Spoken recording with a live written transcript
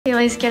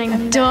Bailey's getting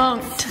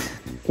dunked.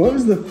 What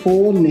was the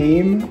full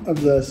name of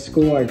the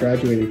school I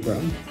graduated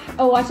from?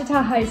 Oh,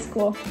 Ouachita High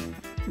School.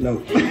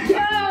 No.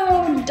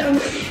 Oh,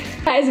 dunk.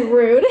 That is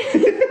rude.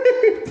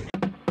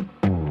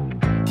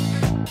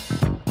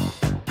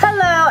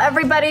 Hello,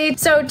 everybody.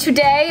 So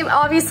today,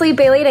 obviously,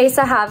 Bailey and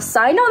Asa have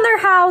signed on their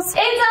house.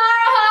 It's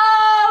our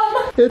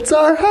home! It's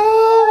our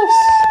house!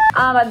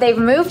 They've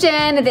moved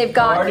in, they've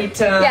got— party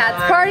time. Yeah,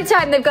 it's party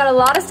time. They've got a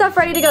lot of stuff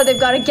ready to go. They've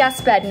got a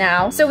guest bed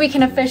now. So we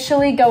can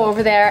officially go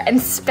over there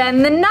and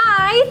spend the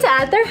night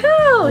at their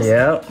house.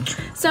 Yep.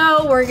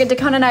 So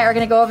Dakota and I are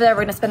gonna go over there.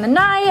 We're gonna spend the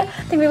night. I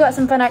think we've got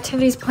some fun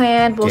activities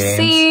planned. We'll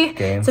see.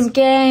 Some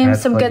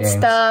games, some good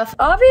stuff.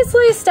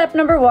 Obviously, step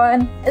number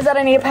one is that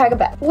I need to pack a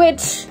bag,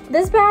 which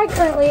this bag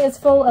currently is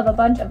full of a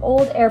bunch of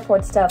old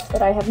airport stuff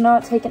that I have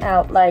not taken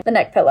out, like the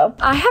neck pillow.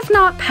 I have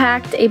not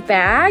packed a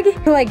bag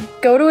to like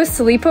go to a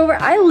sleepover.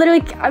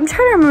 I'm trying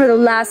to remember the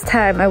last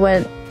time I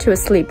went to a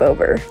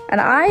sleepover, and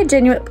I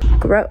genuinely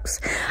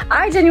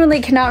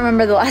cannot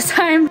remember the last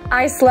time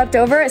I slept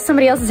over at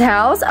somebody else's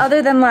house,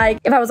 other than like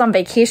if I was on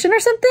vacation or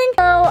something.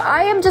 So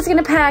I am just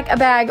gonna pack a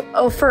bag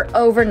for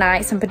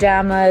overnight, some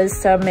pajamas,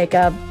 some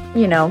makeup,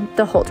 you know,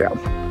 the whole drill.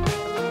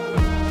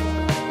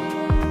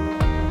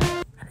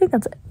 I think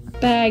that's it.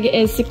 Bag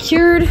is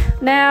secured.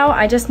 Now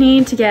I just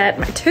need to get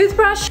my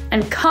toothbrush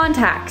and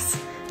contacts,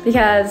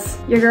 because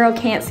your girl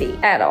can't see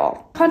at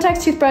all.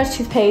 Contacts, toothbrush,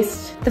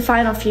 toothpaste, the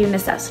final few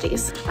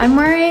necessities. I'm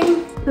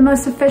wearing the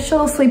most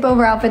official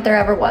sleepover outfit there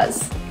ever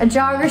was. A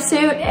jogger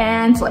suit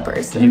and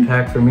slippers. Can you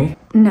pack for me?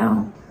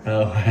 No.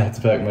 Oh, I have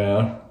to pack my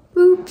own.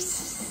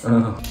 Oops. Oh.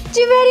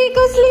 You ready to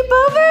go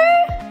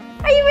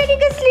sleepover? Are you ready to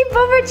go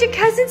sleepover at your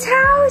cousin's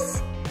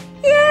house?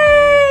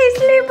 Yay,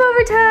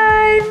 sleepover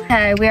time.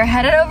 Okay, we are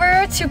headed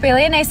over to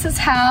Bailey and Asa's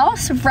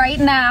house right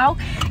now.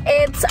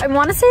 It's, I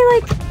wanna say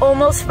like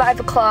almost 5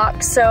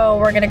 o'clock, so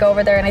we're gonna go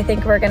over there and I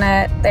think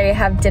they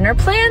have dinner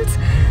plans.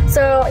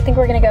 So I think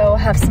we're gonna go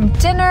have some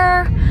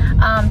dinner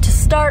to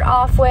start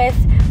off with.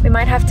 We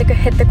might have to go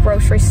hit the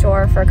grocery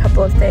store for a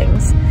couple of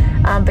things.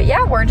 But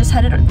yeah, we're just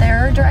headed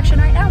their direction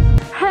right now.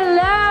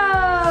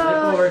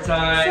 Hello! Sleepover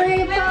time.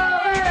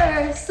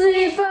 Sleepover!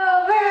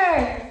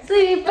 Sleepover!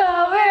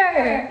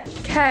 Sleepover!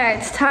 Okay,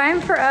 it's time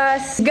for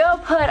us to go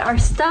put our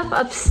stuff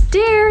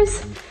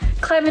upstairs.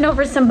 Climbing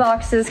over some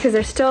boxes because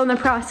they're still in the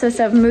process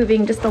of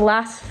moving just the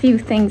last few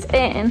things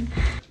in.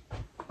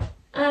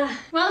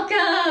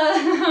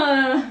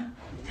 Welcome!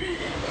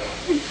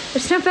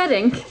 There's no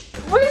bedding.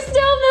 We're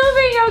still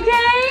moving,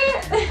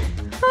 okay?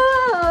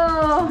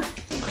 Oh,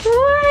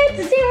 what?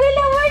 See,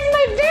 Willow, where's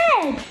my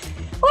bed?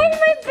 Where's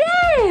my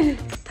bed?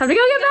 Time to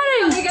go get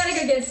bedding. We gotta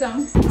go get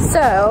some.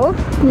 So,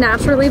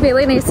 naturally,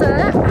 Bailey and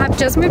Asa have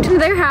just moved into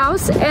their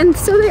house, and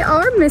so they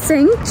are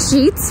missing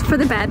sheets for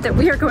the bed that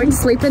we are going to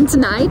sleep in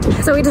tonight.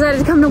 So we decided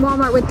to come to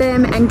Walmart with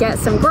them and get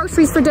some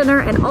groceries for dinner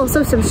and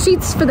also some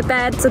sheets for the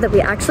bed so that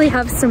we actually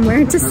have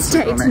somewhere to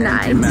stay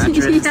tonight.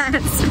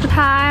 Yes.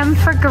 Time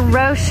for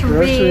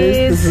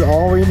groceries. This is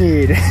all we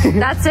need.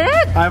 That's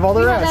it? I have all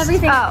the rest.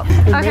 Everything. Oh,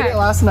 We okay. made it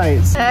last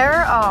night.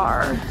 There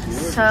are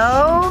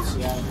so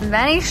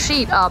many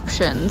sheet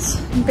options.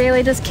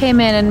 Bailey just came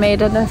in and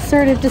made an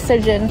assertive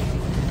decision.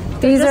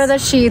 These are the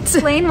sheets.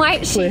 Plain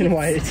white sheets. Plain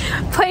white.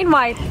 Plain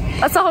white.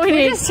 That's all we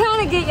need. We're just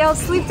trying to get y'all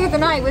sleep through the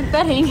night with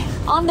bedding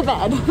on the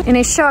bed. In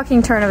a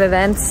shocking turn of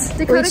events,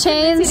 we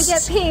changed to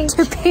get pink.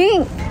 to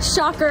pink.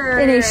 Shocker.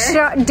 In a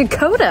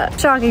Dakota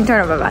shocking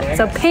turn of events.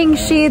 So pink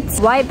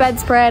sheets, white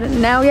bedspread.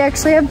 Now we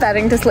actually have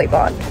bedding to sleep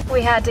on.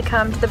 We had to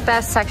come to the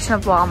best section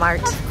of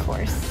Walmart. Of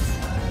course.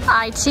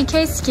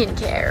 ITK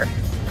Skincare.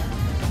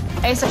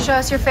 Asa, show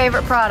us your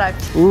favorite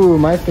product. Ooh,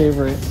 my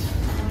favorite.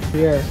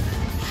 Here.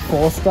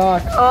 Full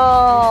stock.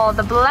 Oh,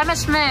 the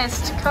Blemish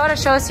Mist. Dakota,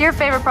 show us your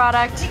favorte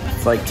product.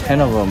 It's like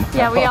 10 of them.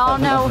 Yeah, we all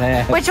know.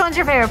 Man. Which one's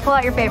your favorite? Pull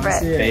out your favorite.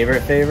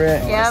 Favorite?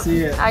 Yep,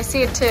 I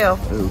see it too.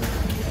 Ooh.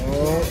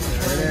 Oh,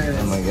 there it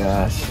is. Oh my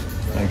gosh.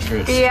 Thanks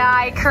for The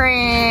eye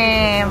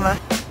cream.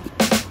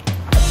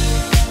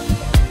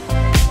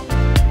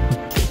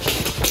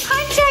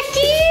 Hi,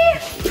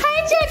 Jackie. Hi,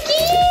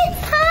 Jackie.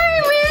 Hi,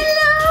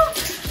 Willow.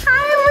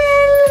 Hi,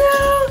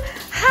 Willow.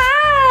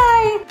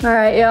 Hi. All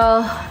right,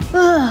 y'all.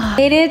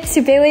 Made it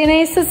to Bailey and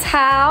Asa's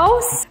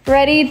house,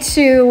 ready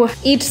to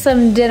eat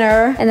some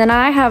dinner. And then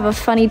I have a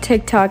funny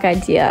TikTok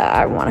idea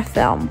I want to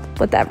film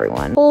with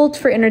everyone. Hold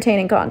for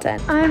entertaining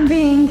content. I'm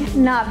being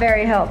not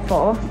very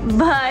helpful,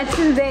 but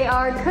they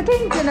are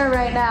cooking dinner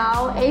right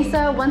now.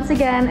 Asa, once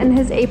again, in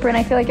his apron.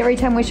 I feel like every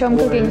time we show him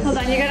cooking. Hold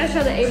on, you gotta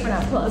show the apron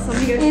up close.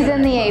 He's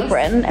in the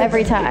apron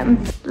every time.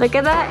 Look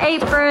at that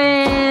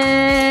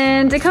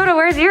apron. Dakota,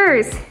 where's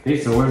yours? Hey,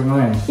 so where's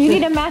mine? You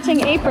need a matching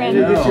apron.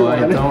 No, I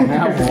don't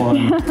have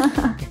one.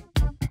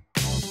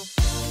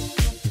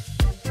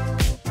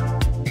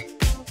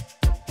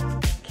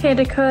 Okay,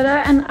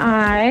 Dakota and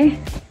I,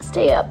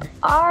 stay up,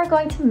 are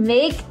going to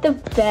make the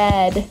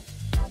bed.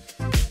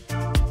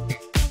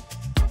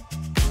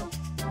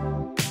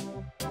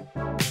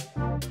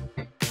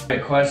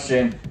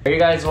 question. Are you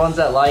guys ones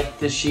that like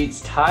the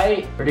sheets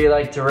tight, or do you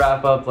like to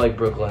wrap up like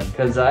Brooklyn?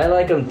 Because I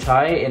like them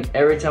tight, and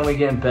every time we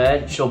get in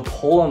bed, she'll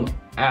pull them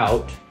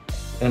out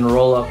and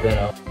roll up in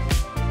them.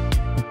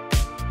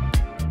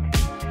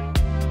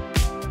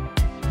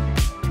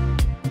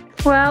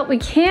 Well, we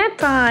can't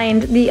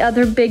find the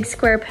other big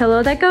square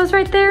pillow that goes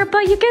right there,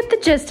 but you get the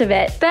gist of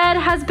it. Bed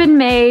has been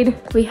made.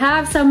 We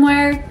have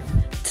somewhere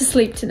to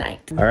sleep tonight.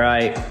 All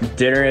right,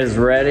 dinner is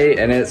ready,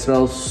 and it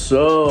smells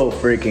so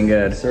freaking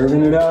good.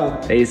 Serving it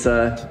up.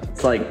 Asa,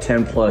 it's like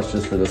 10 plus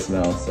just for the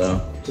smell,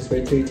 so. Just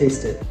wait till you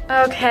taste it.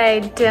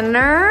 Okay,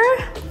 dinner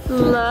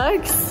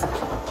looks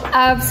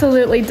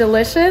absolutely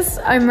delicious.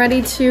 I'm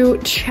ready to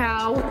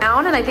chow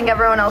down, and I think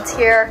everyone else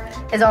here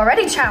is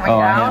already chowing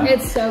down. Yeah.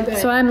 It's so good.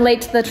 So I'm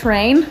late to the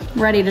train,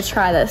 ready to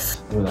try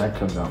this. Ooh, that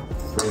comes out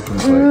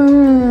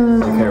freaking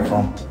quick. Be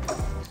careful.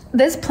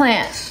 This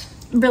plant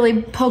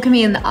really poking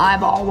me in the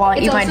eyeball while I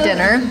eat my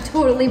dinner.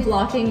 Totally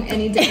blocking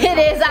any dinner. It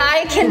is.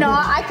 I could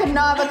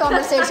not have a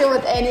conversation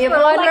with anyone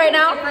right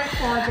now.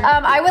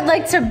 I would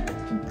like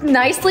to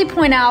nicely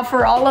point out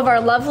for all of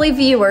our lovely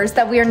viewers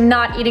that we are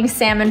not eating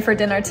salmon for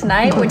dinner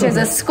tonight, which is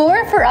a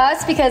score for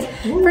us because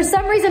for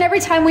some reason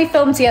every time we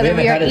film together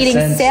we are eating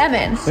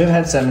salmon. We've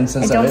had salmon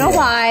since I don't know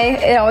why.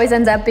 It always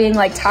ends up being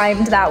like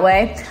timed that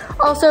way.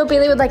 Also,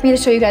 Bailey would like me to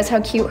show you guys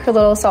how cute her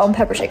little salt and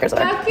pepper shakers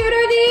are. How cute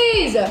are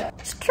these?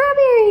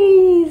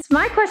 Strawberries.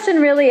 My question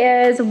really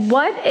is,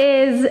 what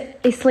is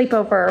a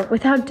sleepover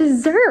without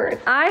dessert?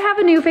 I have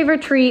a new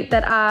favorite treat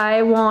that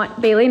I want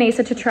Bailey and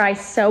Asa to try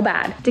so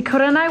bad.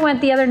 Dakota and I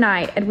went the other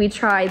night and we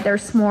tried their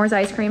s'mores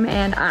ice cream,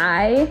 and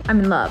I'm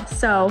in love.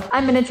 So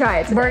I'm gonna try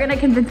it today. we're gonna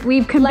convince,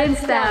 we've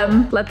convinced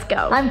them. Let's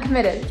go. I'm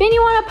committed. Then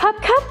you want a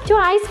pup cup? Do you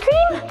want ice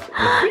cream?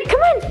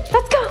 Come on,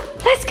 let's go,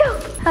 let's go.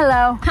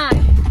 Hello. Hi.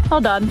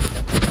 Hold on.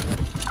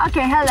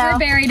 Okay, hello. We're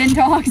buried in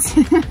dogs.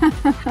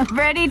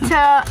 Ready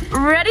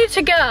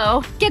to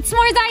go. Get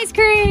s'mores ice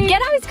cream.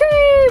 Get ice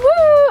cream!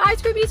 Woo!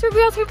 Ice cream, ice cream,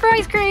 ice cream for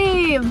ice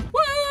cream!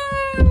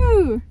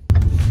 Woo!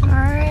 All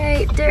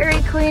right,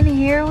 Dairy Queen,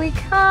 here we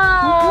come.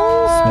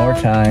 S'more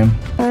time.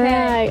 All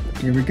right,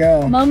 Here we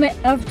go. Moment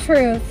of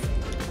truth.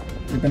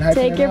 We've been hyping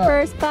take it your up.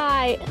 first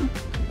bite.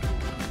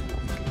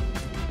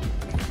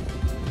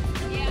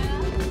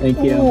 Thank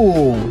you.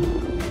 Ooh.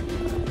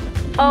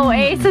 Oh,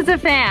 Ace is a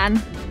fan.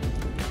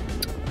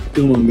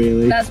 Come on,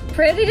 Bailey. That's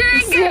pretty dang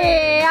See,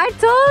 good. I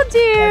told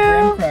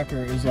you. That graham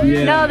cracker is like.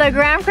 Yeah. No, the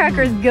graham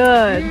cracker's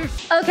good.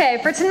 Okay,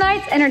 for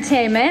tonight's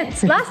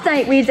entertainment, last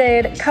night we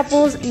did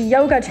couples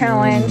yoga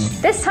challenge.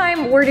 This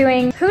time we're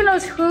doing who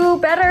knows who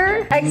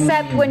better,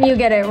 except when you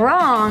get it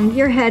wrong,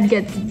 your head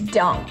gets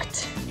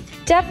dunked.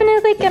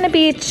 Definitely gonna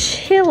be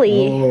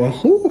chilly. Oh,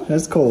 whew,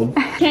 that's cold.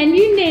 Can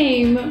you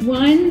name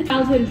one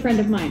childhood friend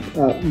of mine?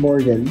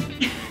 Morgan.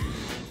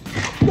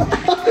 I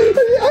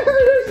heard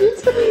her. You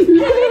said her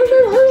name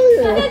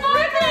earlier.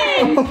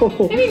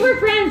 I mean, we're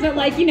friends, but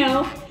like, you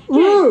know.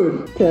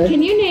 Rude. Okay.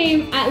 Can you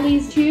name at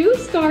least 2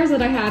 scars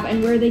that I have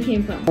and where they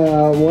came from?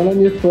 One on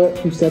your foot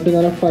from stepping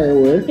on a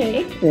firework.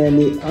 Okay. And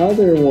the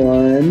other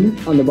one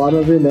on the bottom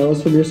of your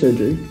nose from your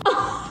surgery.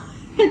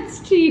 That's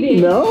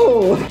cheating.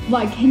 No.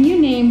 What, can you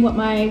name what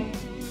my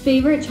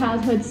favorite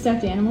childhood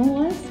stuffed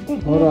animal was?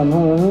 Hold on.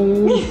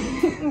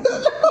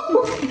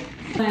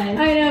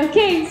 I know.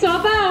 Okay,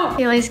 swap out.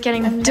 Bailey's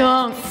getting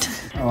dunked.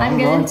 Oh, I'm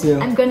going to.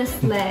 I'm gonna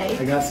slay.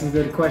 I got some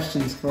good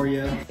questions for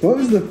you. What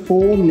was the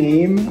full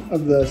name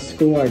of the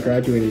school I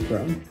graduated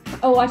from?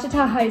 Oh,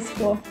 Ouachita High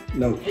School.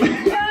 No.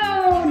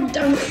 No,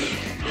 don't.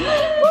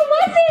 What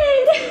was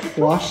it?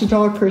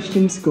 Ouachita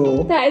Christian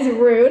School. That is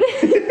rude.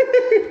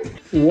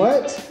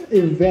 What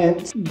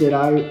event did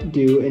I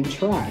do in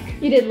track?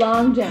 You did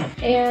long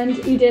jump, and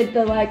you did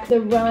the run,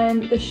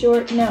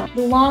 the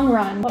long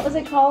run. What was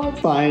it called?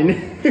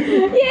 Fine.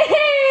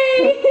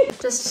 Yay!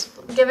 Just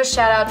give a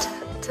shout out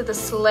to the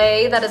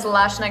sleigh that is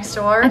Lash next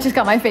door. I just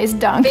got my face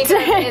dunked. Because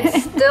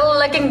it's still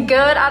looking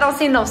good. I don't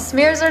see no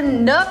smears or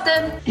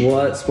nothing.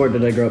 What sport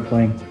did I grow up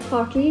playing?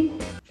 Hockey.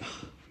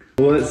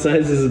 What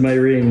size is my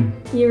ring?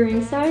 Your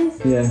ring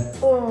size? Yeah.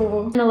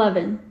 Oh. An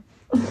 11.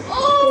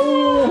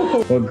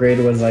 Oh. What grade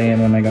was I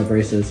in when I got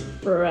braces?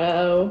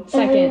 Bro.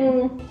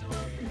 Second.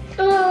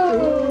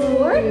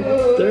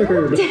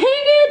 Third. Dang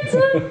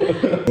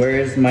it! Where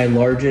is my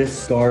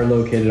largest scar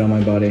located on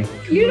my body?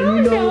 You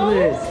don't know.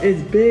 This.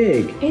 It's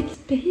big. It's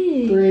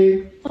big.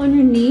 3, On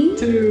your knee?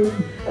 2.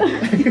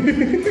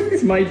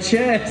 It's my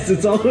chest.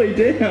 It's all the way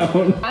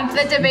down. I'm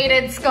the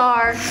debated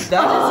scar.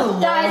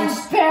 That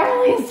is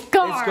barely a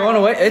scar. It's going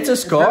away. It's a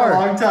scar.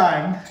 Long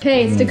time.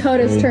 Okay, it's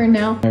Dakota's turn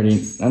now.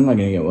 I'm not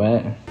gonna get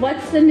wet.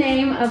 What's the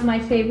name of my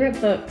favorite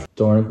book?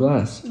 Thorn of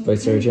Glass by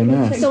Sarah J.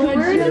 Maas. Thorn?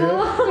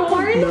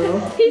 Thorn? No.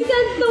 He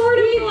said Thorn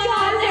of Glass.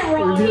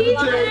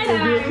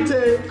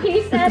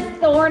 He said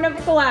Thorn of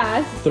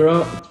Glass.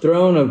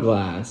 Throne of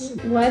Glass.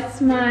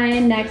 What's my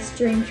next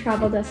dream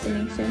travel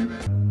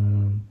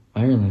destination?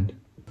 Ireland.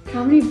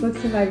 How many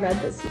books have I read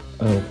this year?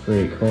 Oh,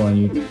 freak. Hold on.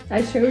 You.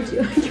 I showed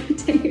you like a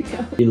day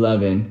ago.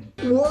 11.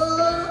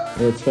 What?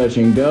 Let's fetch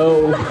and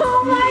go.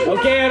 Oh my god!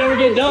 Okay, I don't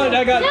get done.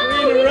 I got 3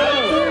 in a row.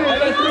 I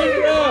got 3 in a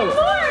row.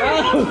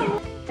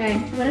 Okay,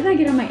 what did I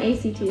get on my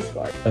ACT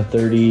score? A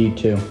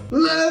 32.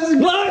 Let's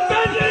go!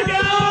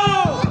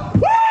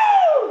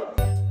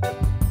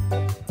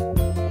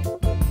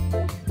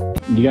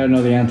 You gotta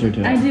know the answer to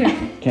it. I do.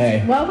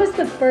 Okay. What was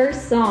the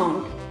first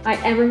song I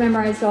ever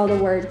memorized all the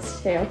words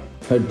to?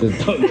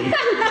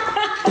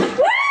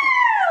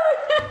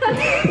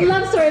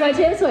 Love Story by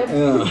Taylor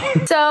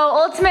Swift. So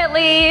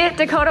ultimately,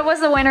 Dakota was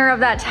the winner of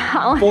that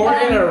challenge. 4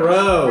 in a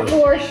row.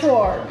 For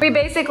sure. We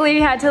basically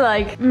had to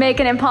like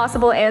make an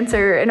impossible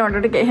answer in order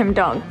to get him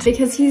dunked.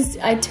 Because he's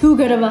too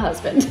good of a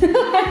husband.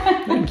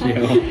 Thank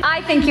you.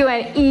 I think you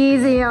went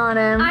easy on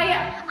him.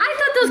 I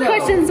thought those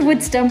questions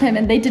would stump him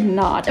and they did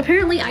not.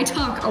 Apparently I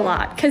talk a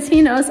lot because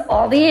he knows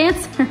all the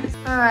answers.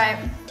 All right.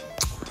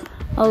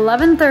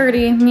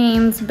 11:30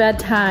 means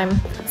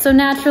bedtime. So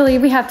naturally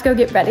we have to go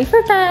get ready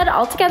for bed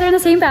all together in the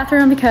same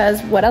bathroom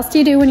because what else do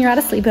you do when you're at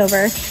a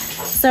sleepover?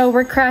 So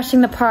we're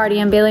crashing the party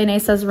in Bailey and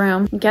Asa's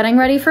room. Getting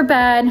ready for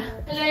bed.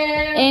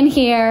 Hello. In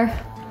here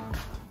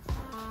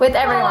with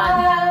everyone.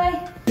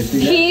 Bye.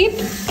 Keep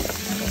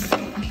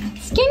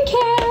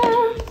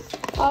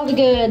skincare. All the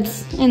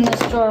goods in this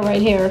drawer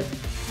right here.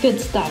 Good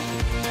stuff.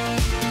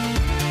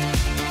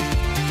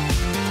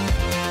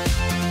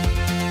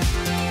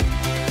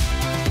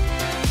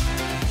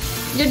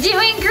 You're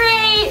doing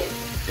great.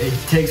 It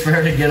takes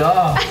forever to get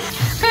off.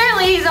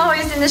 Apparently he's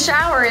always in the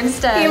shower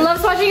instead. He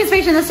loves watching his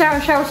face in the shower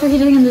so he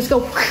doesn't just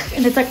go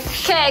and it's like.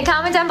 Okay,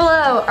 comment down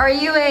below. Are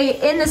you a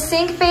in the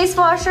sink face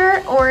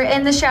washer or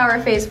in the shower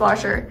face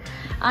washer?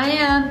 I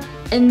am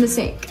in the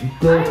sink.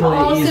 I'm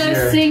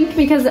also sink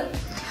because.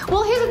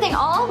 Well, here's the thing.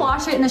 I'll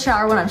wash it in the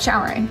shower when I'm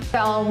showering.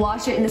 I'll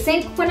wash it in the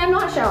sink when I'm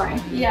not showering.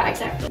 Yeah,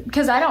 exactly.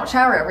 Because I don't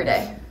shower every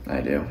day.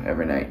 I do,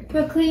 every night.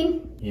 Feel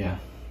clean? Yeah.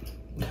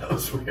 That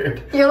was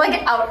weird. You're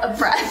like out of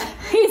breath.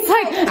 He's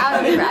like out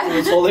of I breath.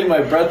 was holding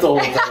my breath the whole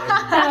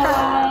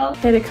time.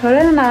 Okay, Dakota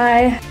and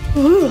I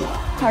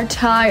are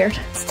tired.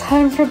 It's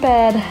time for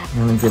bed.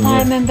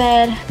 I'm in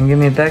bed. Can you give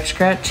me a back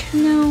scratch?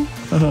 No.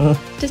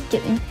 Just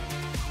kidding.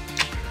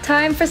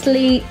 Time for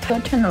sleep. Go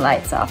turn the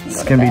lights off and go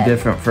It's to gonna bed. be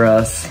different for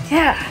us.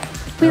 Yeah.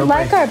 We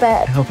like our I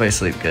bed. hope I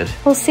sleep good.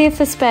 We'll see if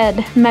this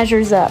bed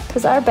measures up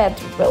because our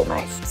bed's real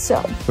nice.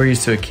 So. We're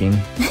used to a king.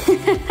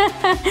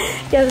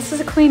 Yeah, this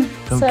is a queen.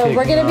 Don't so kick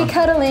we're gonna me be off.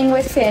 cuddling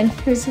with Finn,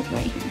 who's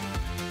right here.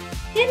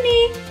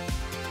 Finny,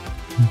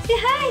 say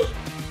hi.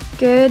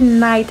 Good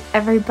night,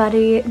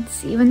 everybody, and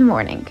see you in the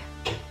morning.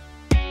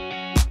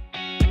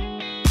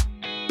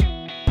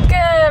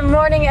 Good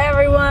morning,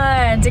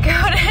 everyone.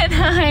 Dakota and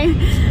I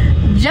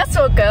just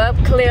woke up,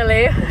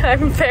 clearly.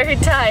 I'm very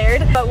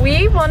tired. But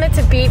we wanted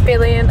to beat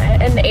Bailey and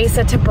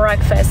Asa to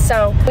breakfast.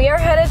 So we are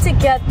headed to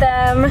get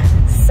them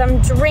some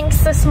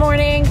drinks this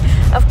morning.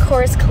 Of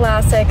course,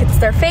 classic, it's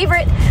their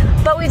favorite.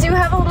 But we do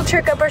have a little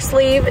trick up our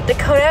sleeve.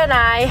 Dakota and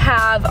I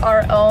have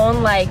our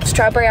own like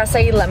strawberry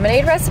acai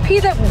lemonade recipe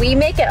that we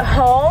make at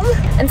home.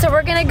 And so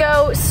we're gonna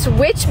go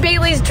switch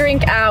Bailey's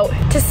drink out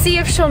to see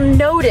if she'll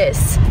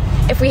notice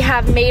if we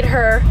have made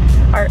her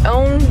our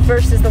own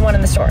versus the one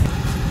in the store.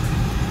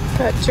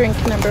 Got drink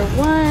number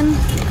 1,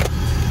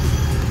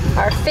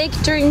 our fake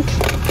drink,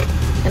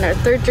 and our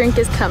third drink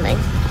is coming.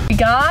 We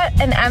got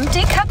an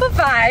empty cup of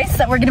ice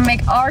that we're gonna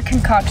make our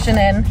concoction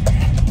in.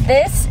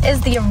 This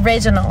is the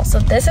original, so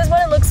this is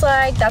what it looks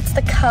like. That's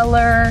the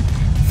color.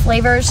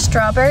 Flavors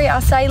strawberry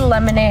acai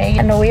lemonade,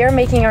 and we are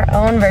making our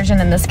own version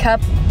in this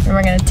cup, and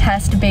we're gonna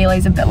test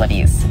Bailey's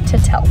abilities to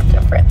tell the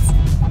difference.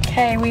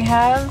 Okay, we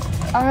have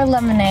our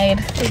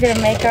lemonade. We're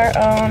gonna make our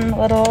own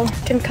little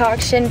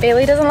concoction.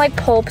 Bailey doesn't like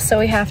pulp, so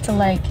we have to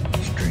like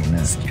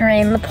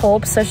strain the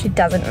pulp so she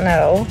doesn't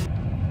know.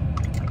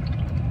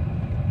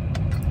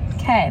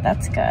 Okay,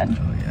 that's good.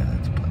 Oh yeah,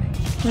 that's plenty.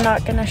 I'm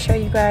not gonna show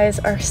you guys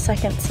our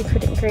second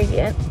secret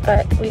ingredient,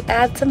 but we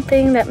add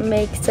something that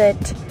makes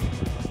it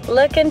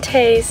look and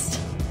taste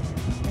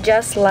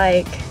just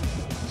like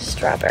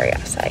strawberry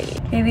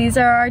acai. Okay, these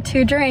are our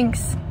 2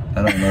 drinks.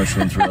 I don't know which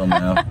one's real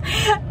now.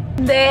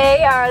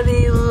 They are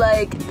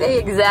the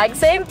exact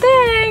same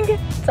thing.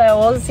 So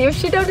we'll see if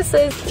she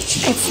notices.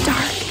 It's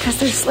dark because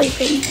they're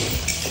sleeping.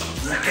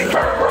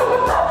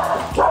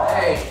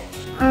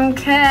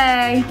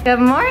 Okay, good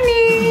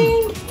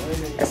morning.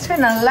 Let's turn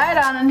the light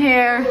on in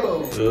here.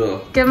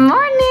 Good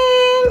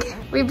morning.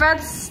 We brought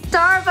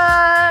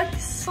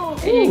Starbucks.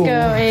 There you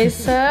go,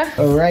 Asa.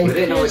 All right. We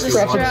didn't know what you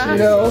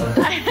Frappuccino.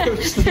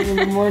 First thing in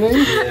the morning.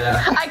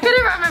 Yeah. I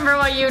couldn't remember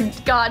what you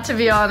got, to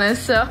be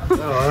honest, so.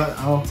 Oh,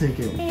 I'll take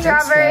it.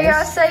 Strawberry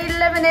acai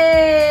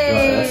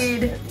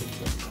lemonade.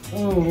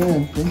 Oh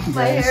man, thank you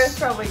My hair is guys.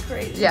 probably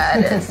crazy. Yeah,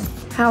 it is.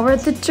 How are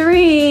the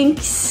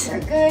drinks?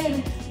 They're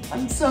good.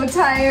 I'm so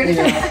tired.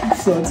 Yeah,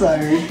 so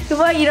tired.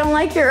 What, you don't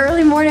like your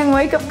early morning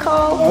wake-up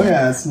call? Oh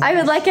yeah, it's I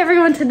would like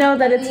everyone to know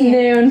that it's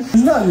noon.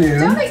 not noon.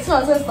 Don't make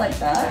small us like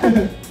that.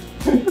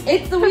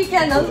 It's the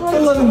weekend, that's what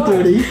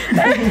 11:30.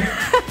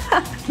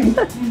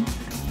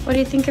 What do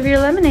you think of your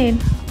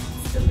lemonade?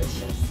 it's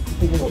delicious.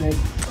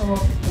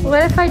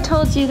 What if I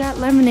told you that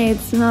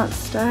lemonade's not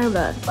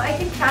Starbucks? I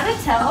can kind of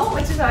tell,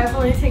 which is why I've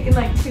only taken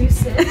like 2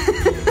 sips.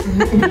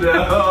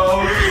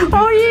 No.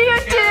 Oh, you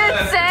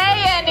didn't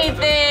say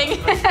anything.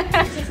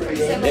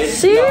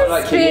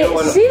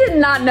 She did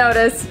not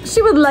notice.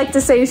 She would like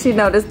to say she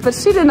noticed, but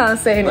she did not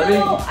say anything.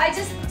 No, I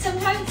just,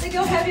 sometimes they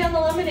go heavy on the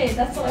lemonade.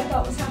 That's what I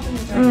thought was happening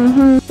right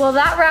now. Well,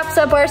 that wraps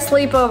up our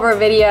sleepover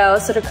video.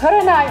 So Dakota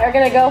and I are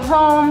gonna go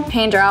home,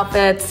 change our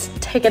outfits,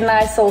 take a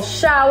nice little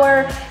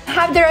shower,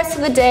 have the rest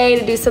of the day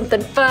to do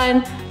something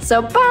fun.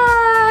 So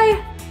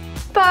bye.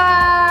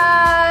 Bye.